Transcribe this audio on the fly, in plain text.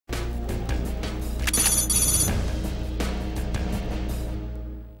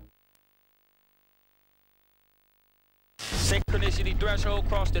Synchronicity threshold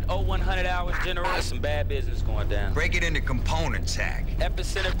crossed at 0100 hours. General, there's some bad business going down. Break it into components, Hack.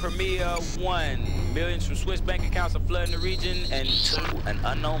 Epicenter Premier 1. Millions from Swiss bank accounts are flooding the region. And 2, an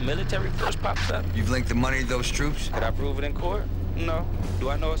unknown military force pops up. You've linked the money to those troops? Could I prove it in court? No. Do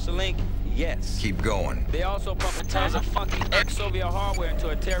I know it's a link? Yes. Keep going. They also pumping tons of funky ex-Soviet hardware into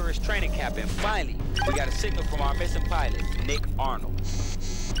a terrorist training camp. And finally, we got a signal from our missing pilot, Nick Arnold.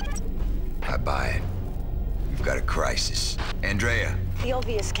 I buy it. We've got a crisis. Andrea. The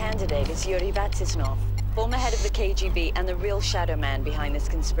obvious candidate is Yuri Vatisnov, former head of the KGB and the real shadow man behind this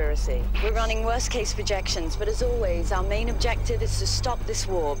conspiracy. We're running worst-case projections, but as always, our main objective is to stop this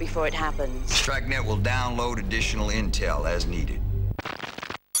war before it happens. StrikeNet will download additional intel as needed.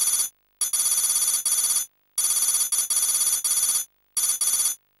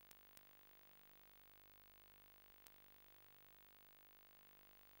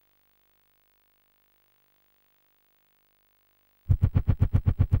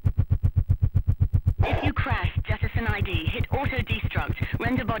 If you crash, jettison ID, hit auto-destruct,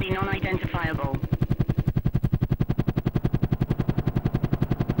 render body non-identifiable.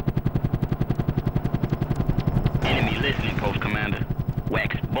 Enemy listening post, Commander.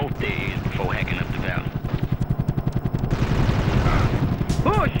 Wax both their ears before hacking up the valley.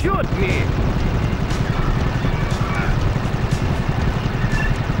 Who shoot me?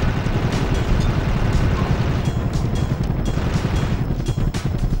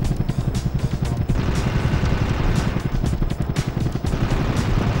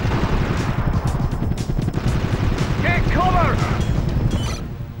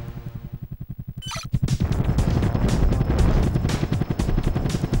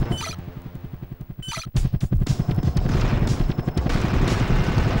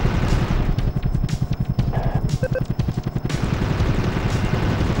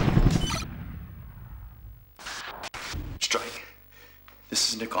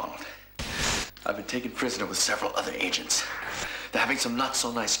 Taken prisoner with several other agents. They're having some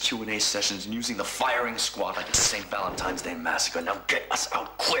not-so-nice Q&A sessions and using the firing squad like it's the St. Valentine's Day massacre. Now get us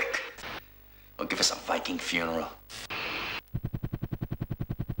out quick! Or give us a Viking funeral.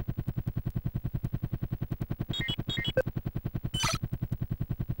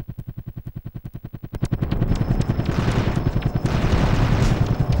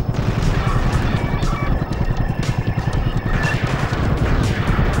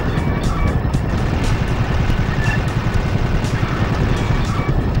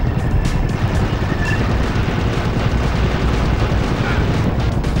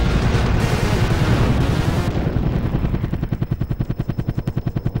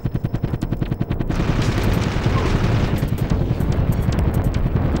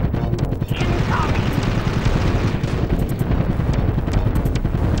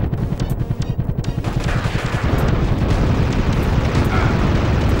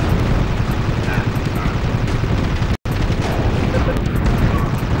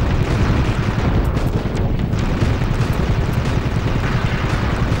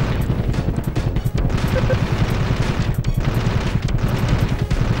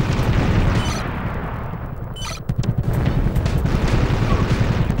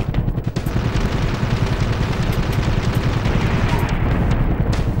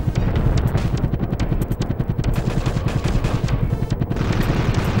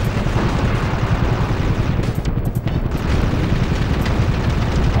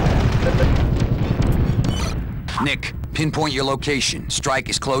 Nick, pinpoint your location. Strike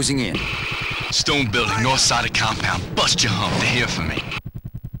is closing in. Stone building, north side of compound. Bust your hump, they're here for me.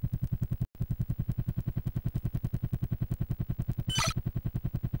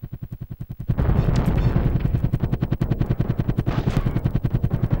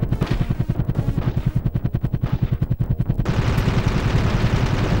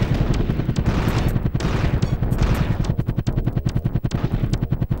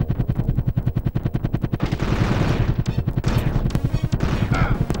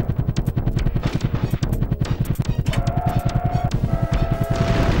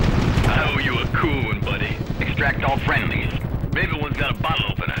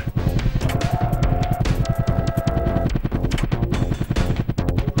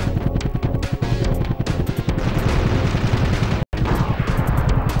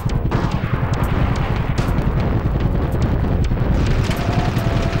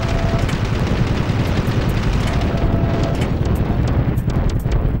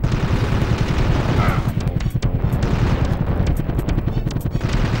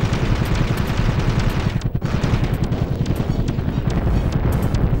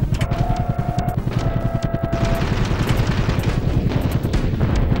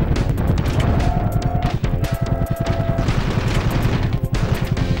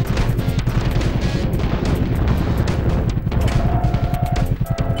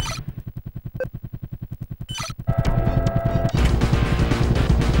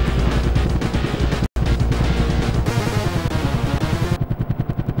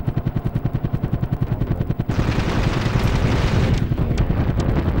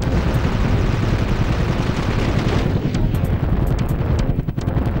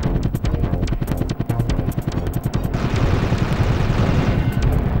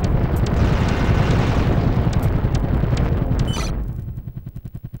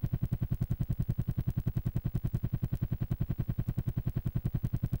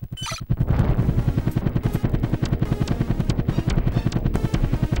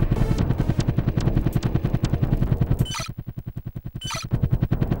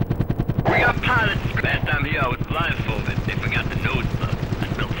 got pilots. Last time here I was blindfolded. They forgot the nose plug.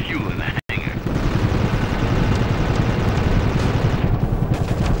 I spilled fuel in the hangar.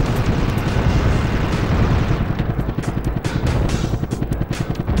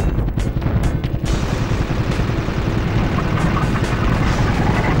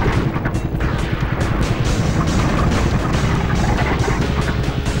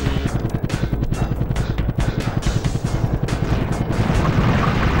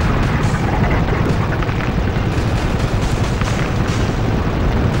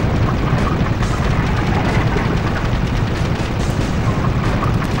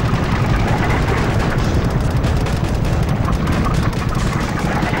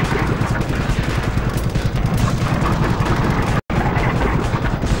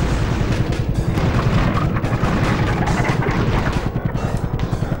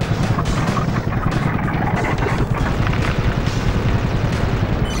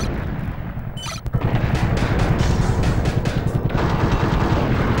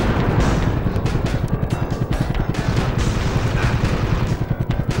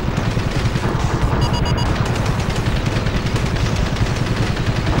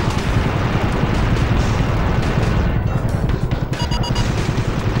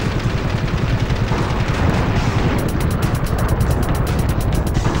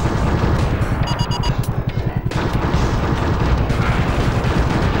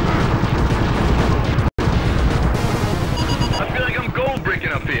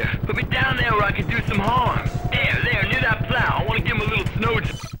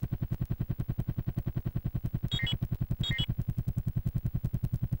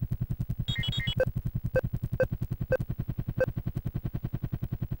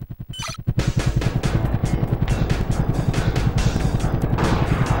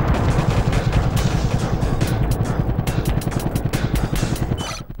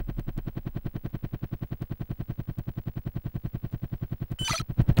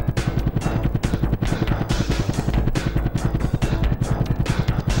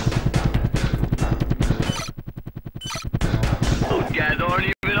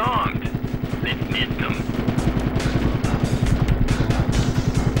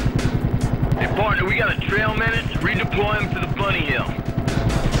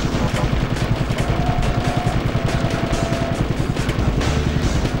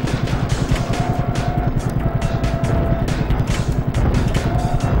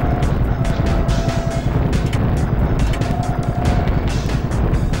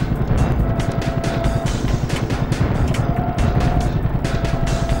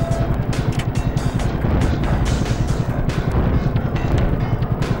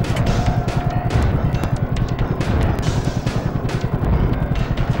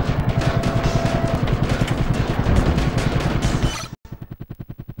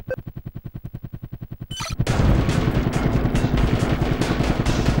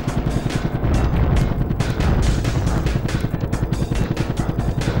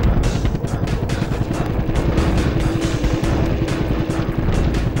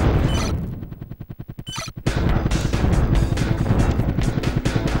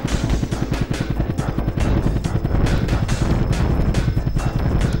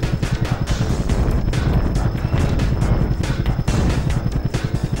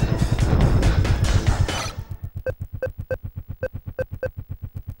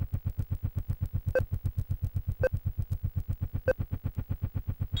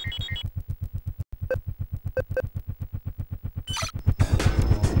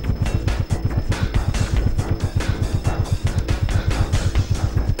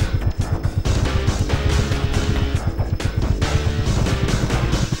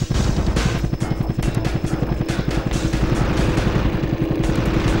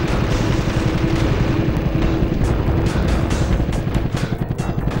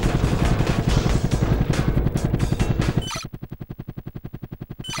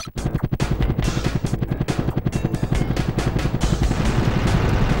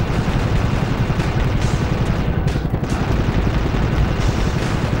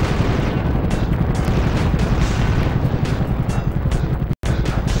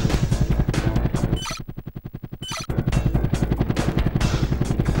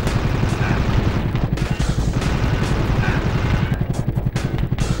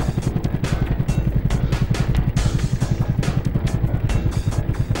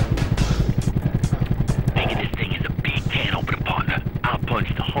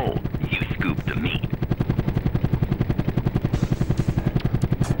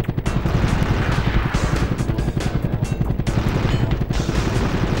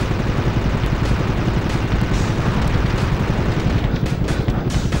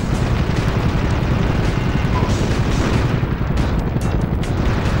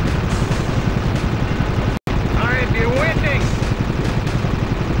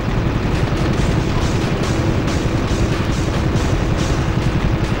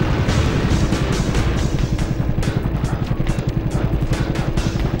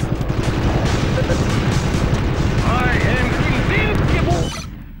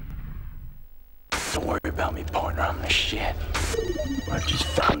 just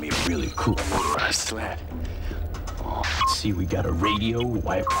found me a really cool order, I swear. Oh, see, we got a radio,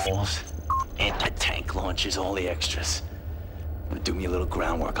 wire walls, anti-tank launchers, all the extras. Do me a little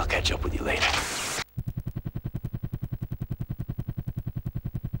groundwork. I'll catch up with you later.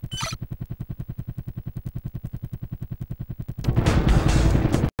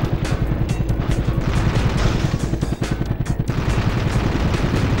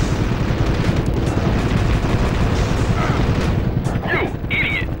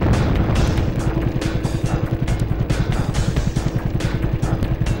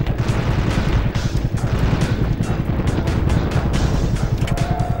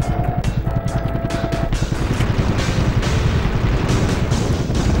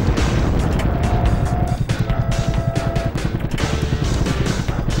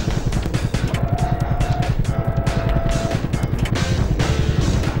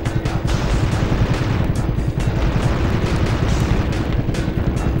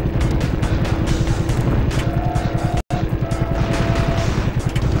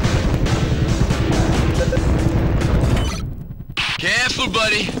 Careful,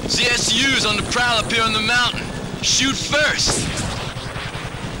 buddy. CSU's on the prowl up here on the mountain. Shoot first.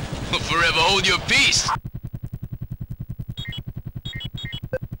 Or forever hold your peace.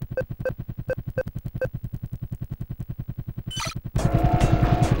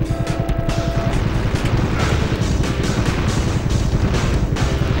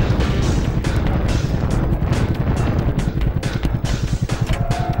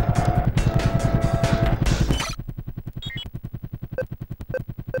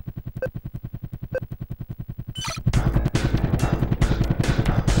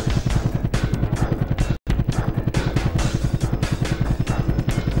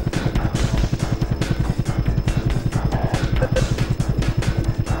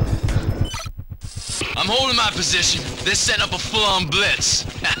 I'm holding my position. They're setting up a full-on blitz.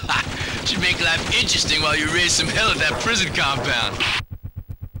 Should make life interesting while you raise some hell at that prison compound.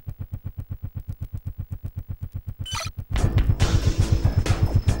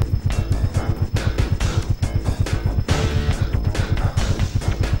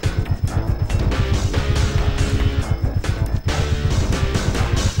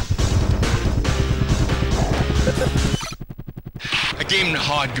 I gave him a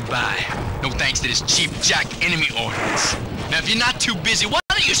hard goodbye. No thanks to this cheap jack enemy ordnance. Now if you're not too busy, why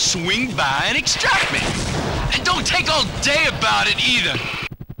don't you swing by and extract me? And don't take all day about it either.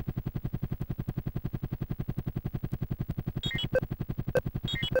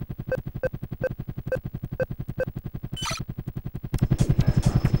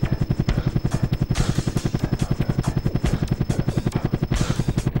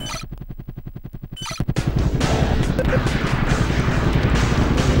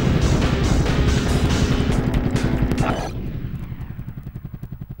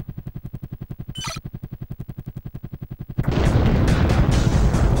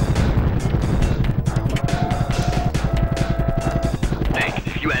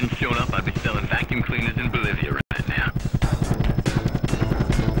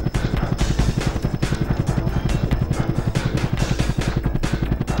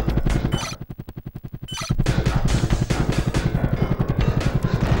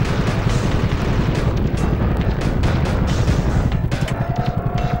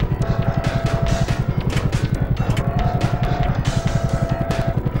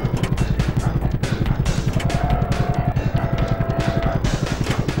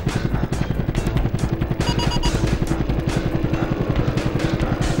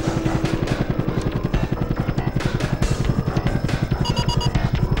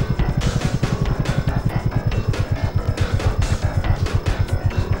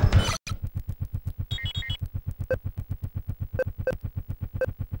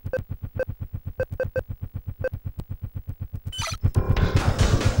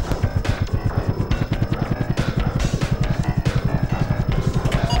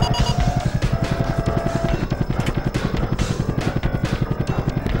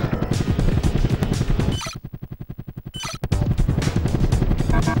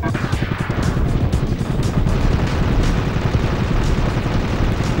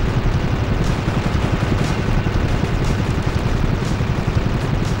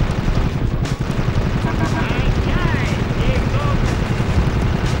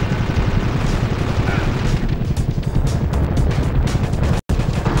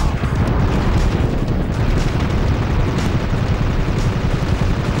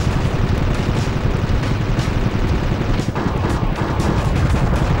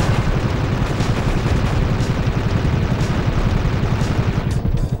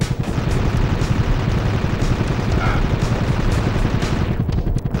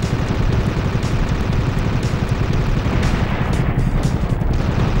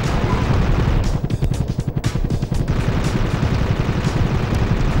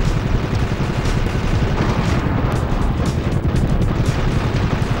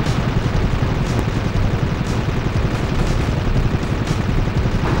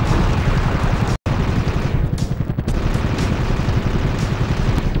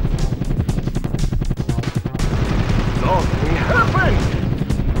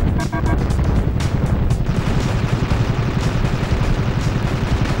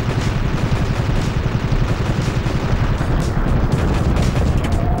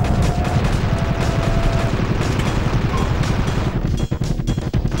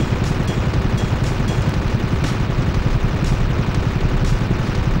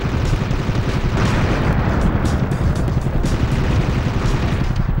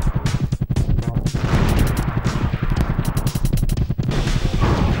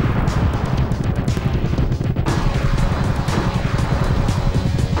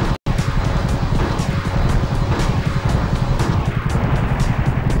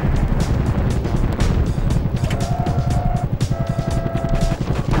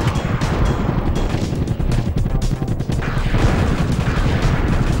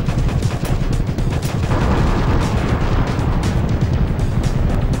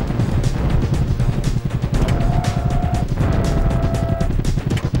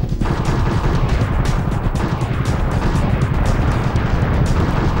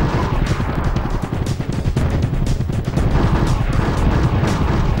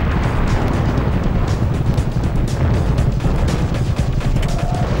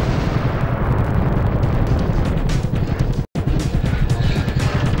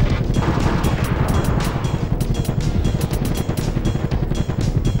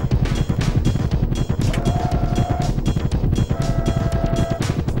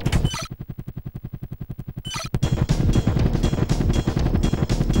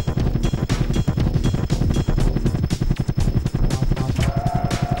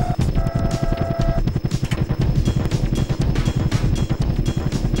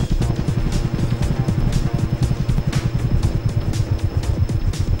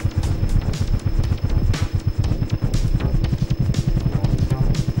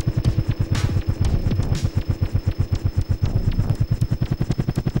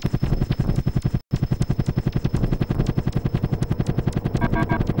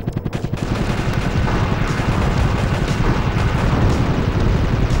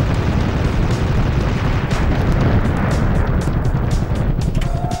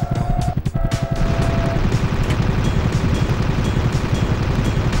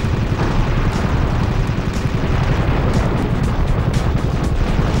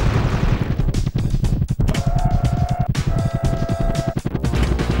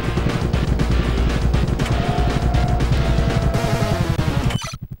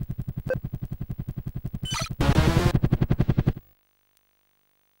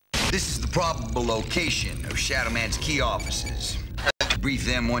 probable location of Shadow Man's key offices. Brief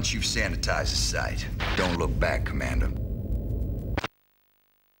them once you've sanitized the site. Don't look back, Commander.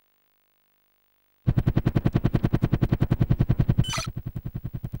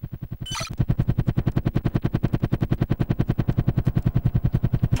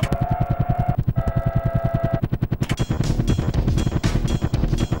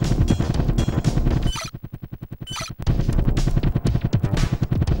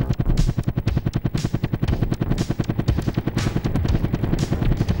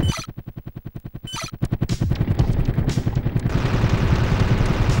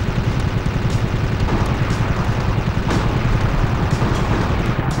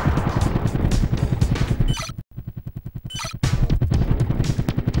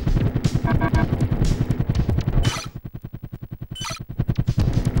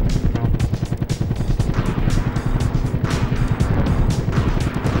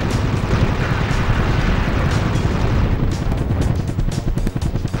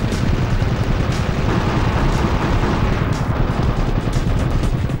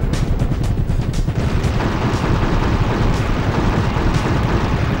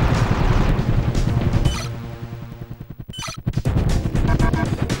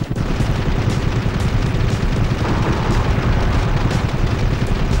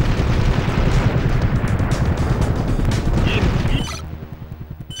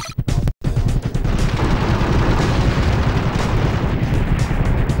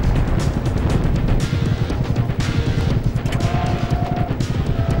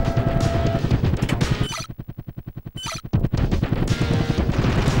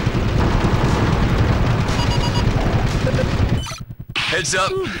 Heads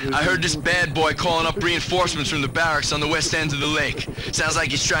up, I heard this bad boy calling up reinforcements from the barracks on the west end of the lake. Sounds like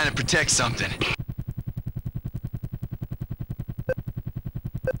he's trying to protect something.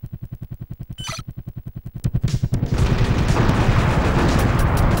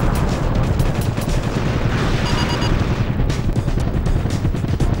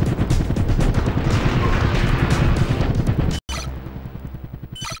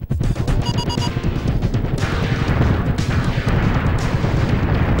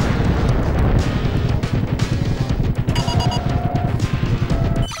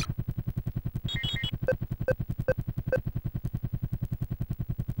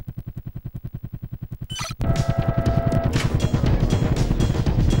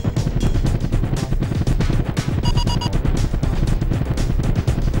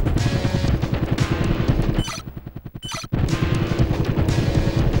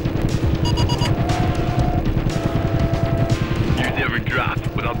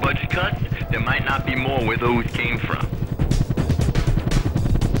 There might not be more where those came from.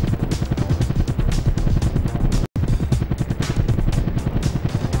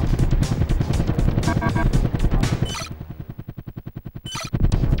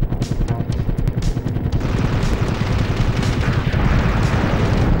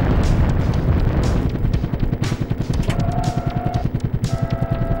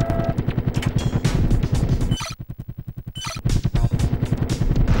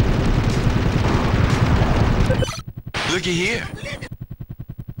 Looky here.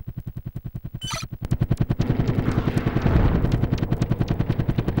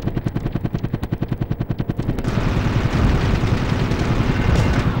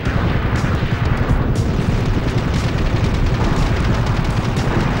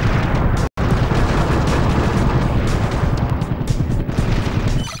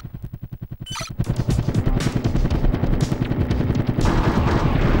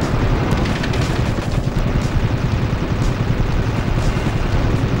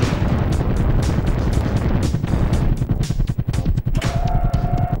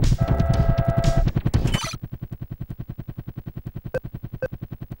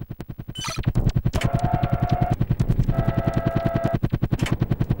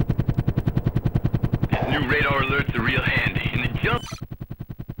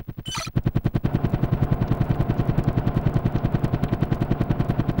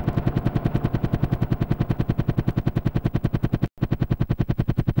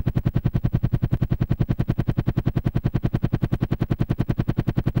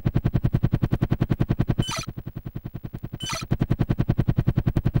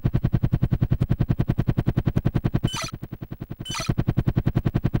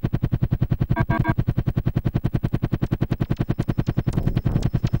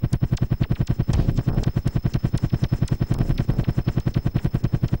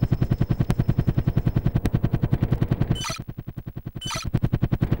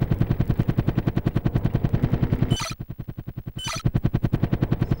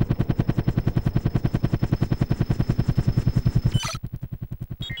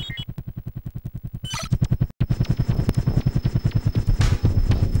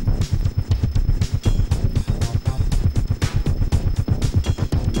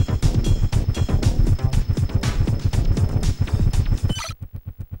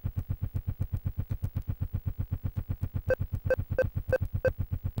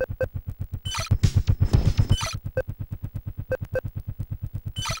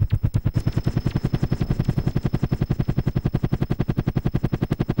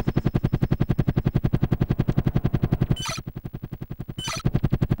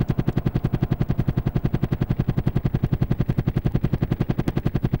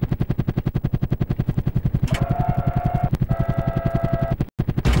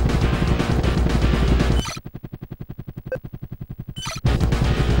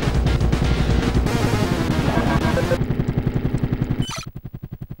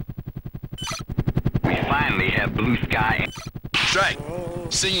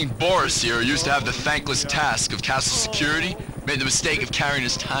 Singing Boris here, who used to have the thankless task of castle security, made the mistake of carrying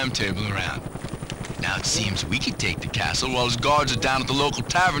his timetable around. Now it seems we can take the castle while his guards are down at the local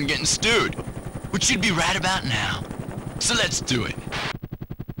tavern getting stewed, which should be right about now. So let's do it.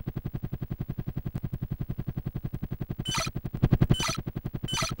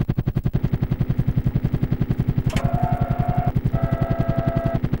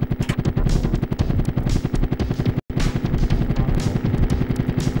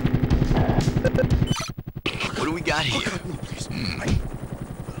 What do we got here?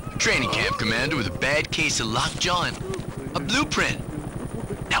 Training camp commander with a bad case of lockjaw and a blueprint.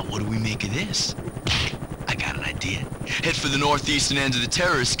 Now what do we make of this? I got an idea. Head for the northeastern end of the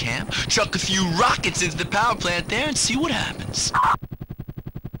terrorist camp, chuck a few rockets into the power plant there and see what happens.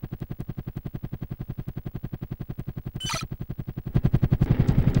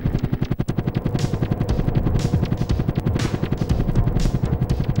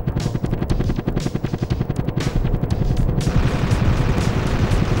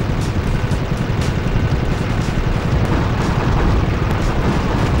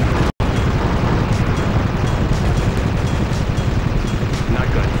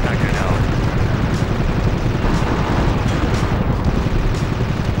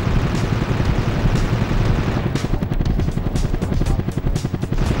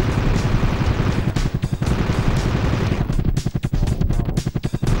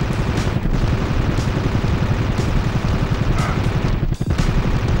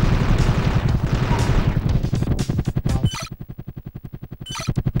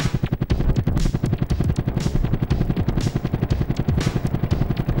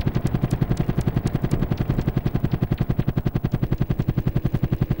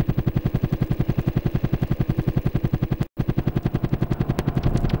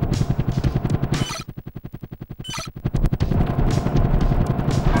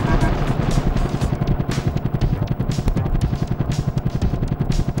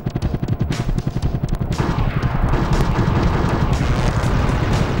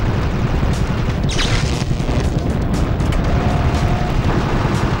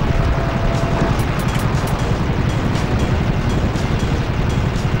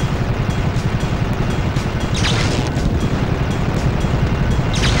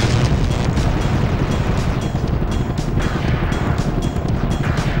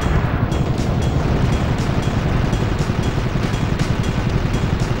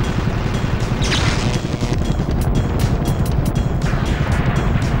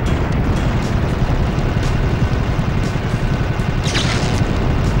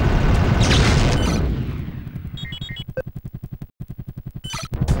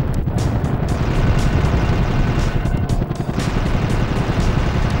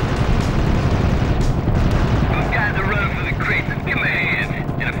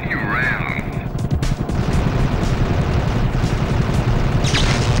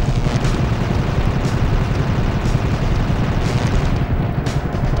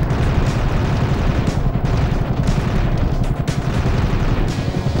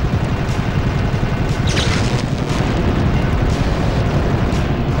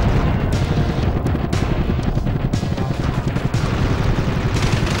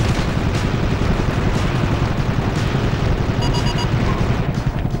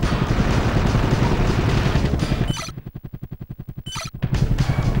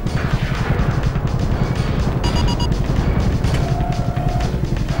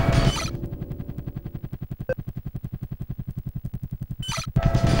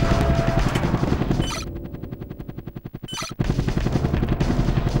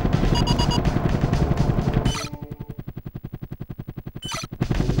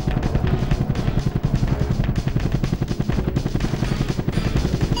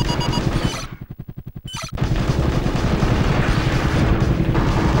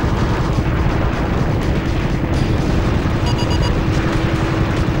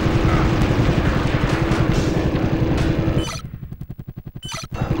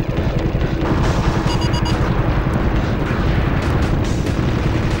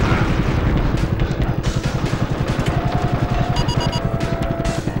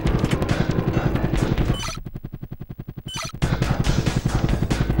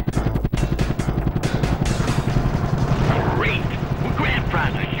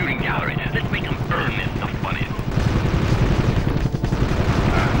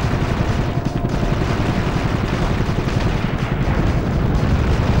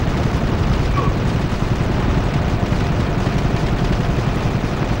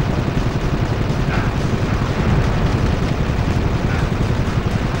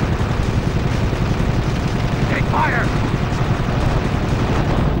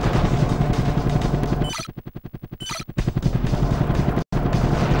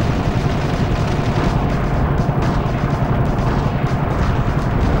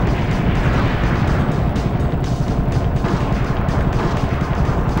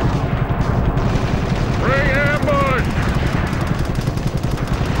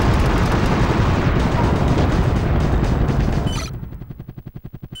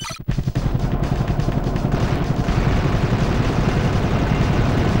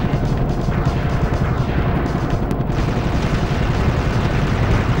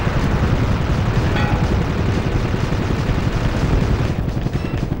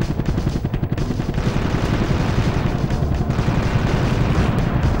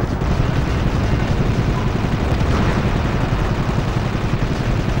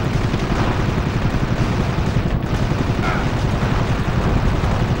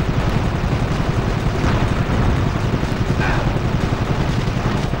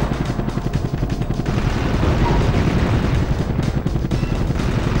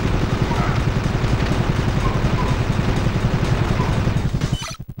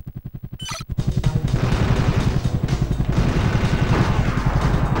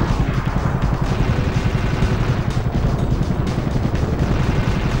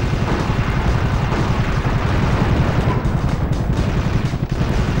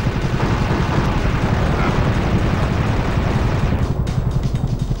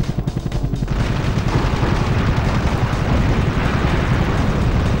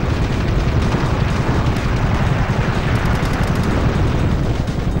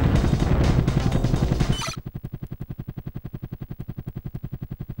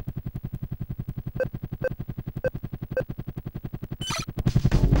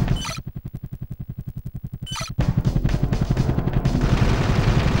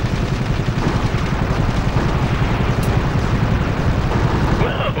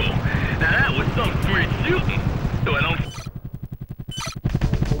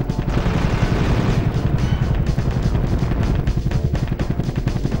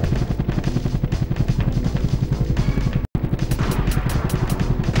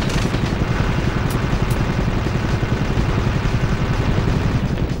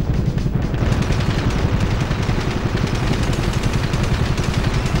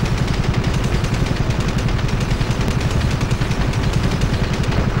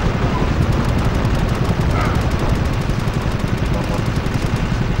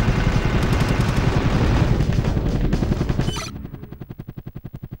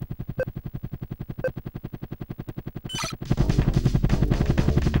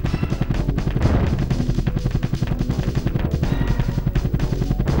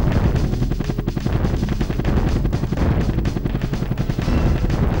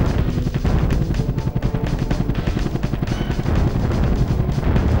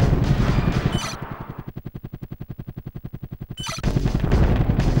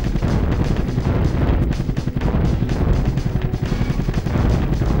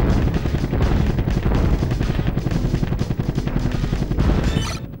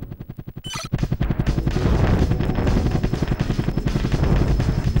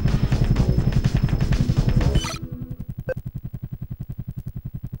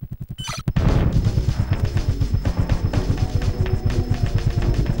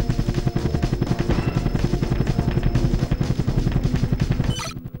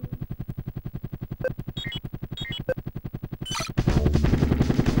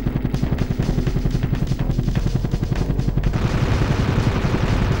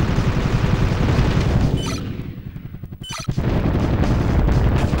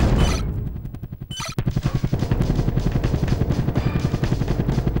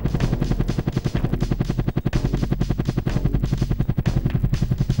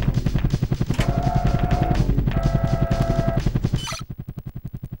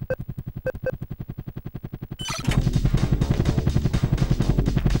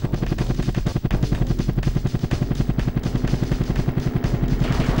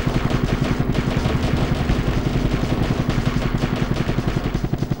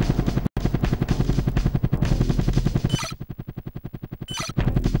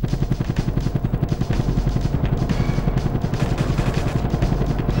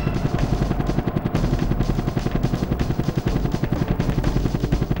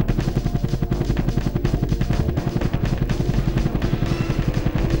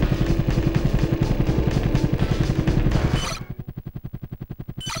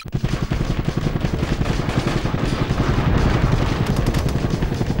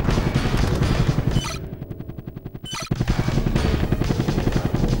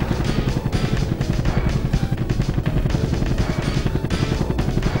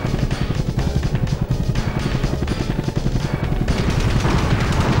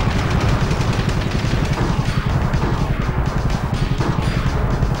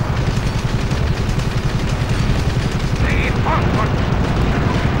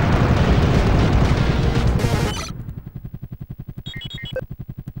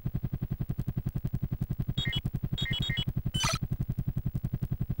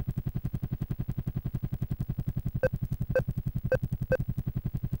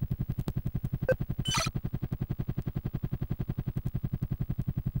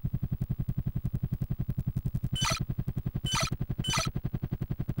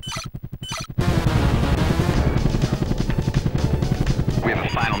 We have a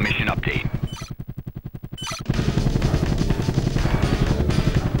final mission update.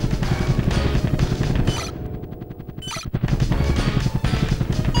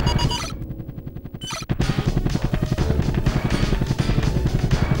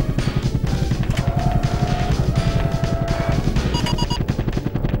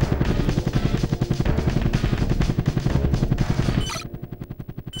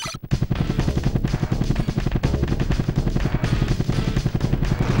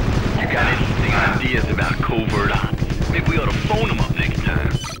 About covert ops. Maybe we ought to phone them up next time.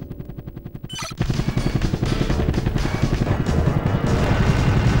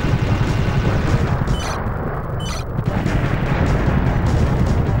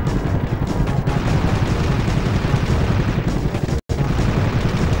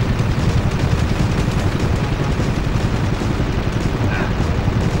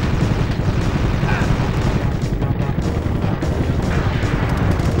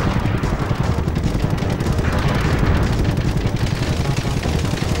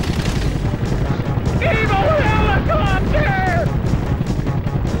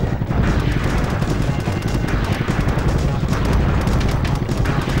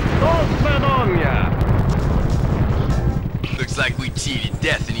 Looks like we cheated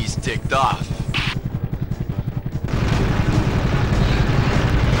death and he's ticked off.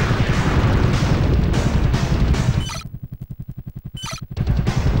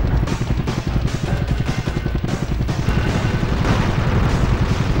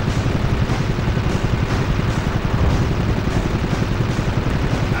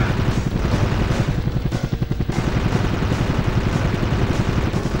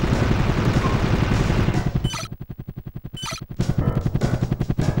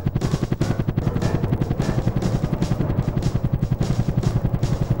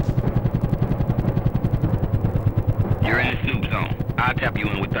 I'll tap you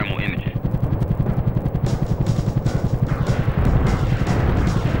in with thermal imaging.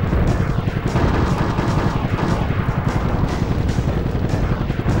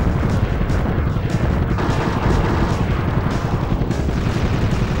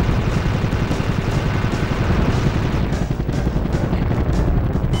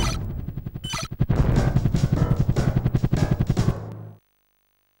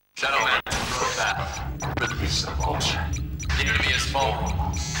 Shadow Man, throw back. Release the vulture. The enemy is falling.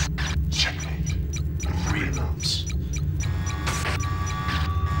 Checkmate. 3 moves.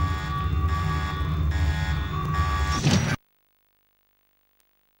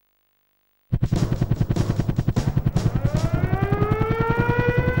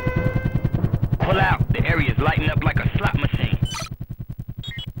 Pull out. The area is lighting up like a slot machine.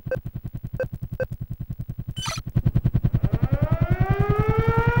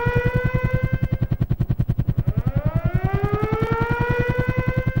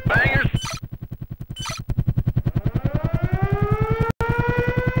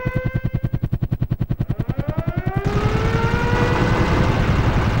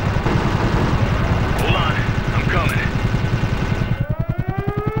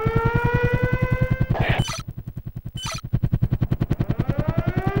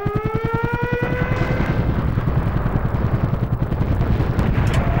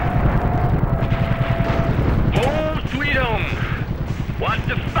 Watch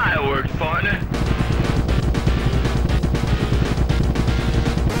the fireworks, partner.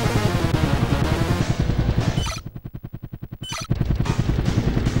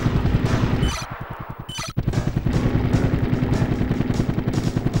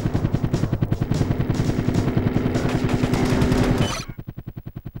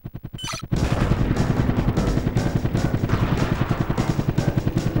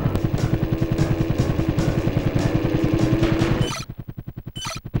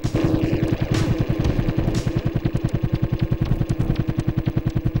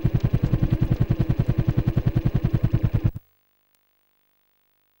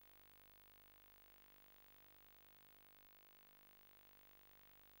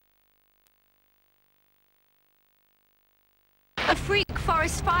 A freak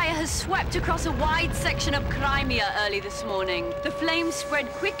forest fire has swept across a wide section of Crimea early this morning. The flames spread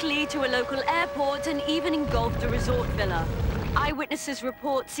quickly to a local airport and even engulfed a resort villa. Eyewitnesses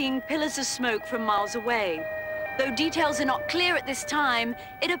report seeing pillars of smoke from miles away. Though details are not clear at this time,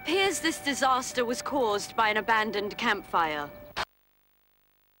 it appears this disaster was caused by an abandoned campfire.